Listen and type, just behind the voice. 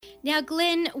Now,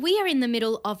 Glenn, we are in the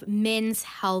middle of Men's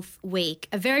Health Week,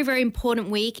 a very, very important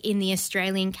week in the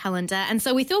Australian calendar. And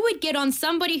so we thought we'd get on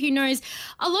somebody who knows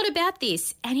a lot about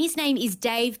this. And his name is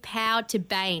POW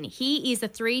Tabain. He is a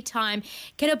 3-time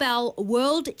kettlebell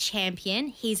world champion.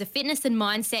 He's a fitness and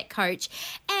mindset coach.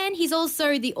 And he's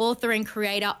also the author and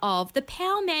creator of the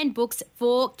Power Man books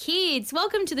for kids.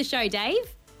 Welcome to the show,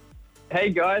 Dave. Hey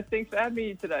guys, thanks for having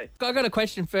me today. I got a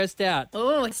question first out.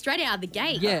 Oh, straight out of the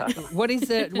gate. Yeah, what is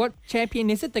it? What champion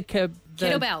is it? The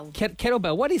kettlebell.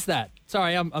 Kettlebell. What is that?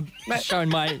 Sorry, I'm showing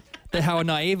how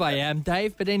naive I am,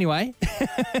 Dave. But anyway,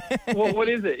 well, what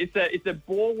is it? It's a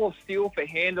ball of steel for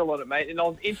handle on it, mate. And I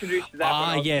was introduced to that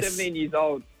when I was 17 years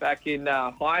old back in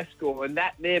high school, and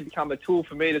that there become a tool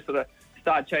for me to sort of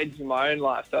start changing my own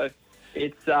life. So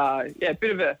it's a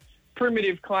bit of a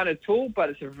primitive kind of tool, but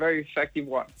it's a very effective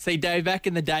one. See, Dave, back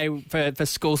in the day for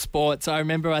school sports, I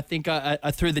remember I think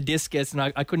I threw the discus and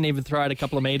I couldn't even throw it a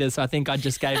couple of metres. I think I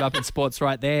just gave up in sports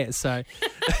right there. So,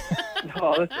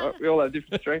 oh, that's right. We all have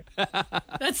different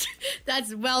strengths.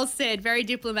 That's well said. Very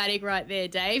diplomatic right there,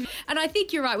 Dave. And I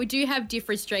think you're right. We do have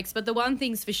different strengths, but the one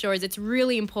thing's for sure is it's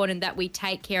really important that we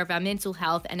take care of our mental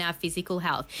health and our physical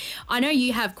health. I know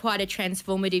you have quite a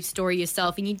transformative story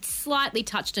yourself, and you slightly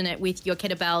touched on it with your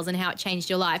kettlebells and how it changed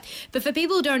your life. But for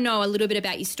people who don't know a little bit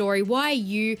about your story, why are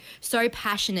you so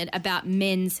passionate about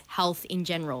men's health in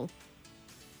general?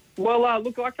 Well,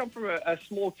 look, I come from a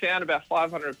small town, about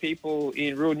 500 people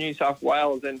in rural New South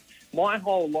Wales, and my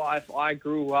whole life I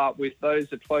grew up with those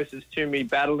the closest to me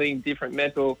battling different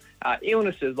mental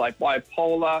illnesses like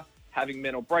bipolar, having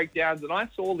mental breakdowns, and I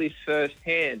saw this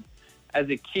firsthand as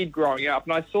a kid growing up,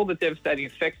 and I saw the devastating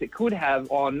effects it could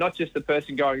have on not just the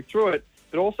person going through it,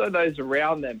 but also those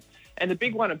around them. And the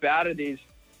big one about it is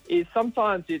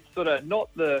sometimes it's sort of not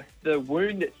the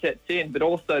wound that sets in, but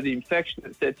also the infection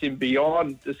that sets in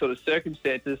beyond the sort of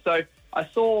circumstances. So I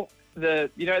saw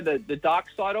the dark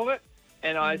side of it,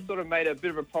 and I sort of made a bit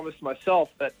of a promise to myself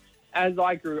that as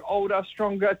I grew older,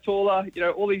 stronger, taller,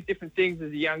 all these different things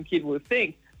as a young kid would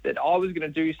think, that I was going to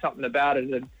do something about it.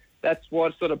 And that's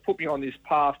what sort of put me on this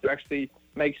path to actually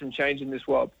make some change in this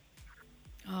world.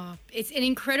 Oh, it's an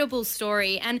incredible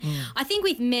story. And I think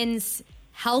with Men's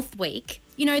Health Week,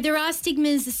 there are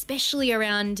stigmas, especially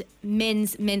around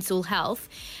men's mental health.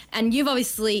 And you've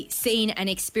obviously seen and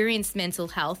experienced mental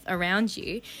health around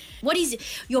you. What is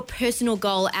your personal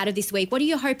goal out of this week? What are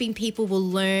you hoping people will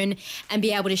learn and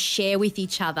be able to share with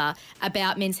each other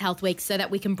about Men's Health Week so that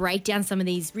we can break down some of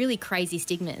these really crazy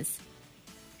stigmas?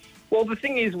 Well, the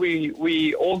thing is,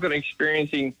 we're all going to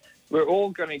experience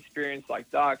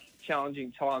like dark,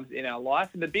 challenging times in our life.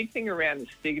 And the big thing around the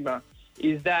stigma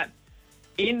is that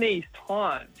in these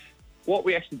times, what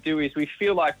we actually do is we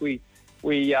feel like we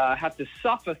have to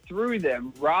suffer through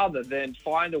them rather than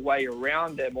find a way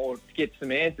around them or get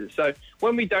some answers. So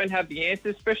when we don't have the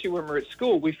answers, especially when we're at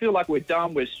school, we feel like we're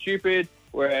dumb, we're stupid,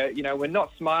 we're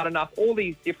not smart enough, all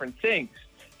these different things.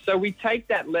 So we take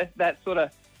that sort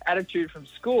of attitude from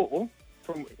school,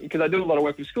 because I do a lot of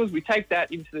work with schools, we take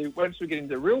that once we get into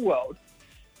the real world,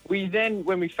 we then,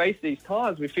 when we face these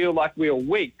times, we feel like we're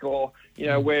weak or,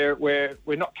 we're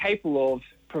not capable of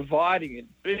providing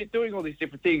and doing all these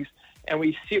different things, and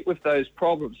we sit with those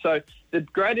problems. So the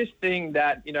greatest thing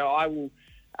that, I will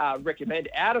recommend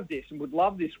out of this and would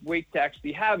love this week to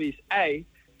actually have is, A,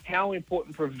 how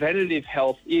important preventative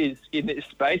health is in this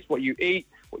space, what you eat,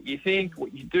 what you think,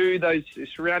 what you do, those you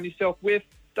surround yourself with.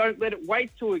 Don't let it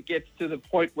wait till it gets to the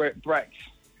point where it breaks.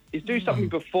 Is do something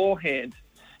beforehand.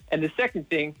 And the second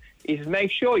thing is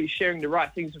make sure you're sharing the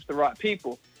right things with the right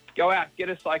people. Go out, get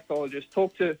a psychologist,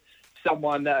 talk to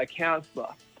someone, a counsellor.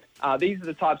 These are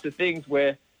the types of things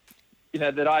where,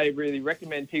 that I really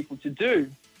recommend people to do,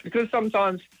 because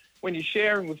sometimes when you're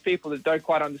sharing with people that don't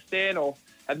quite understand or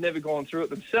have never gone through it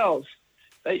themselves,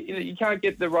 you can't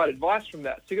get the right advice from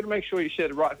that. So you've got to make sure you share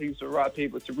the right things with the right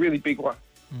people. It's a really big one.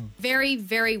 Very,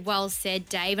 very well said,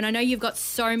 Dave. And I know you've got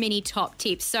so many top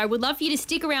tips. So we'd love for you to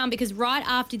stick around, because right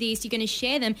after this, you're going to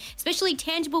share them, especially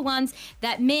tangible ones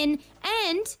that men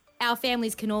and our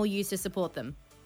families can all use to support them.